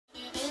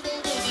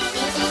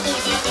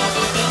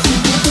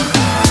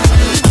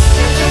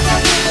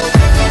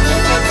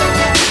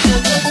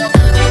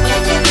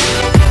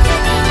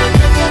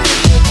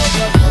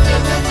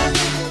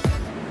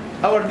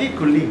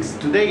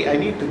today I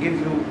need to give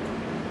you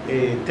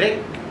a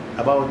trick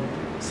about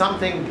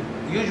something.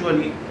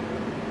 Usually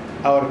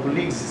our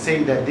colleagues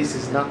say that this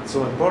is not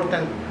so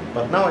important,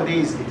 but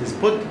nowadays it is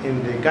put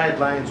in the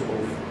guidelines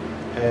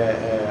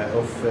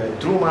of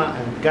trauma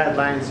and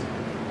guidelines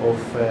of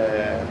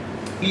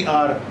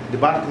ER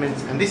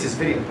departments, and this is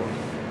very important.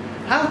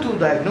 How to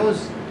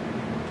diagnose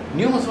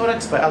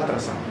pneumothorax by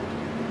ultrasound?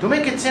 To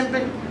make it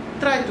simple,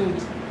 try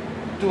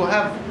to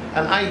have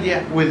an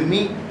idea with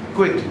me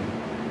quickly.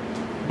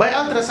 By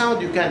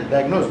ultrasound, you can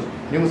diagnose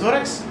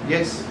pneumothorax,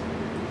 yes.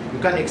 You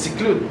can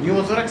exclude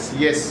pneumothorax,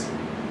 yes.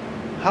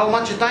 How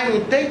much time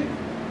it take?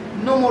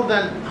 No more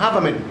than half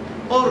a minute,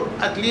 or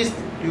at least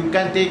you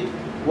can take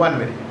 1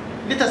 minute.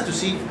 Let us to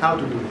see how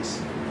to do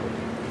this.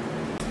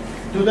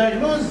 To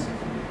diagnose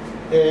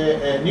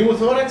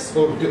pneumothorax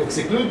or to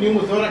exclude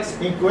pneumothorax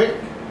in quick,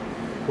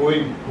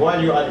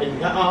 while you are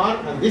in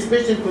ER and this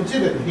patient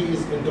considered he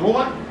is in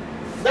trauma,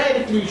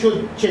 directly you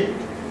should check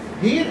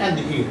here and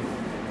here.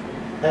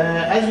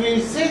 As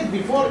we said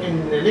before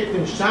in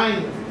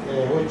Liechtenstein,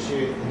 which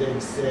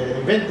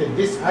invented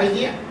this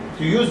idea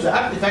to use the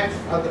artifact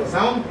of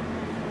ultrasound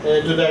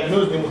to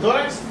diagnose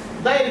pneumothorax,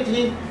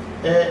 directly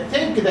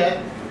think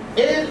that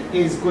air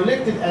is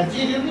collected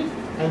anteriorly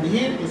and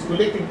here is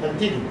collected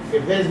anteriorly.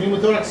 If there is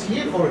pneumothorax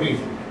here or here,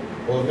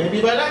 or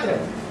maybe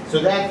bilateral,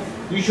 so that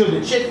you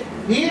should check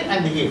here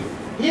and here.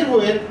 Here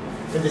where?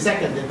 In the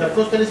second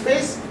intercostal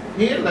space,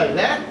 here like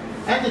that,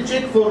 and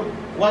check for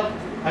what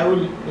I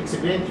will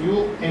explain to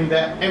you in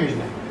the image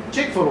now.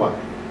 Check for what?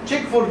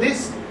 Check for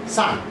this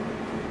sign,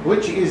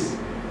 which is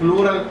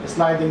pleural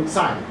sliding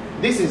sign.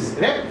 This is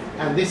rep,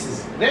 and this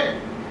is rep,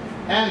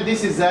 and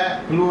this is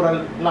a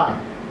pleural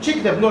line.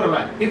 Check the pleural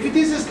line. If it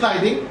is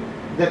sliding,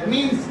 that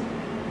means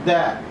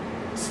the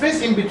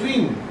space in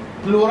between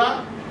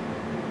pleura,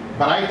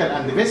 parietal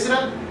and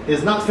visceral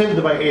is not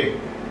filled by air.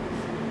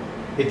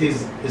 It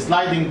is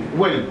sliding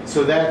well,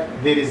 so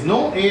that there is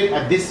no air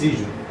at this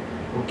region.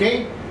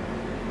 Okay?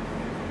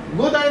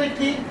 Go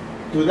directly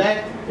to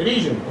that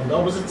region on the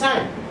opposite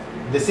side.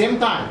 At the same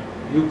time,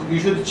 you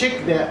should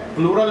check the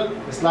pleural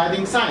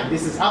sliding sign.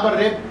 This is upper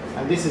rib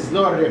and this is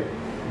lower rib.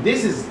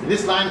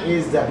 This line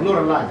is the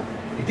pleural line.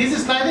 It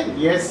is sliding?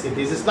 Yes, it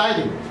is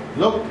sliding.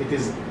 Look, it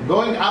is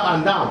going up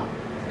and down.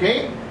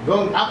 Okay?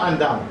 Going up and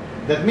down.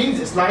 That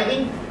means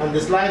sliding and the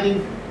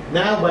sliding.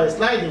 Now by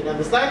sliding and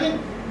the sliding,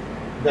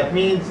 that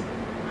means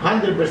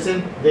 100%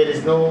 there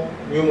is no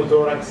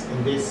pneumothorax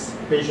in this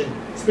patient,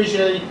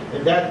 especially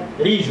in that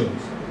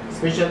regions.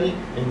 Especially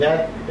in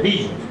that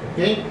regions.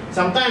 Okay?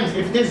 Sometimes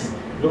if it is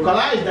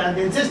localized and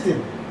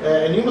insisted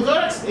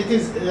pneumothorax, it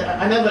is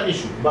another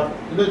issue. But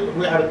look,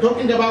 we are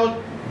talking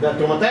about the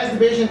traumatized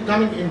patient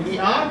coming in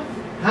ER,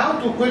 how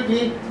to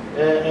quickly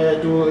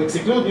to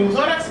exclude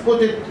pneumothorax,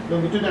 put it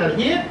longitudinal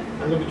here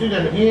and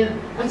longitudinal here,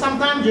 and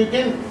sometimes you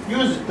can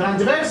use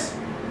transverse,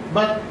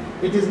 but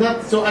it is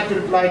not so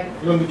accurate like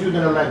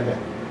longitudinal like that.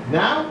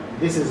 Now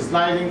this is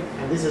sliding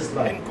and this is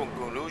sliding. In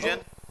conclusion,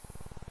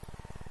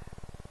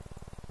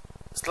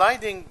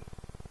 sliding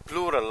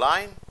pleural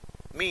line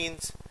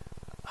means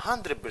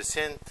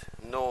 100%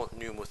 no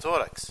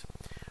pneumothorax,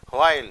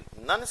 while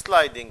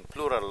non-sliding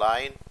pleural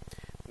line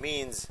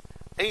means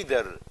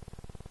either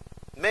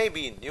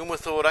maybe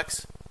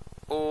pneumothorax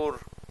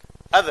or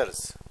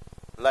others,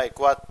 like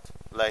what?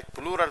 Like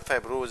pleural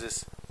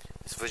fibrosis,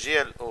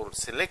 esophageal or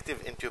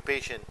selective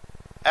intubation,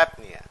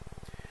 apnea.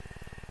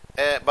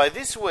 By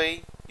this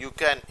way, you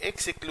can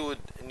exclude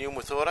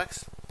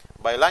pneumothorax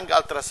by lung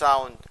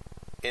ultrasound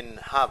in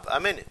half a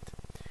minute.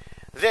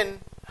 Then,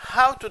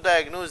 how to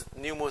diagnose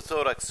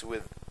pneumothorax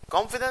with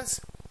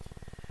confidence?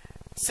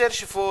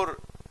 Search for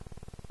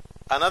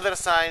another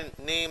sign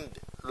named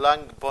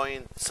lung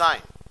point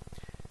sign,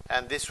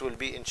 and this will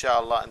be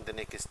inshallah in the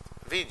next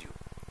video.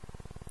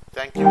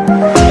 Thank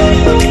you.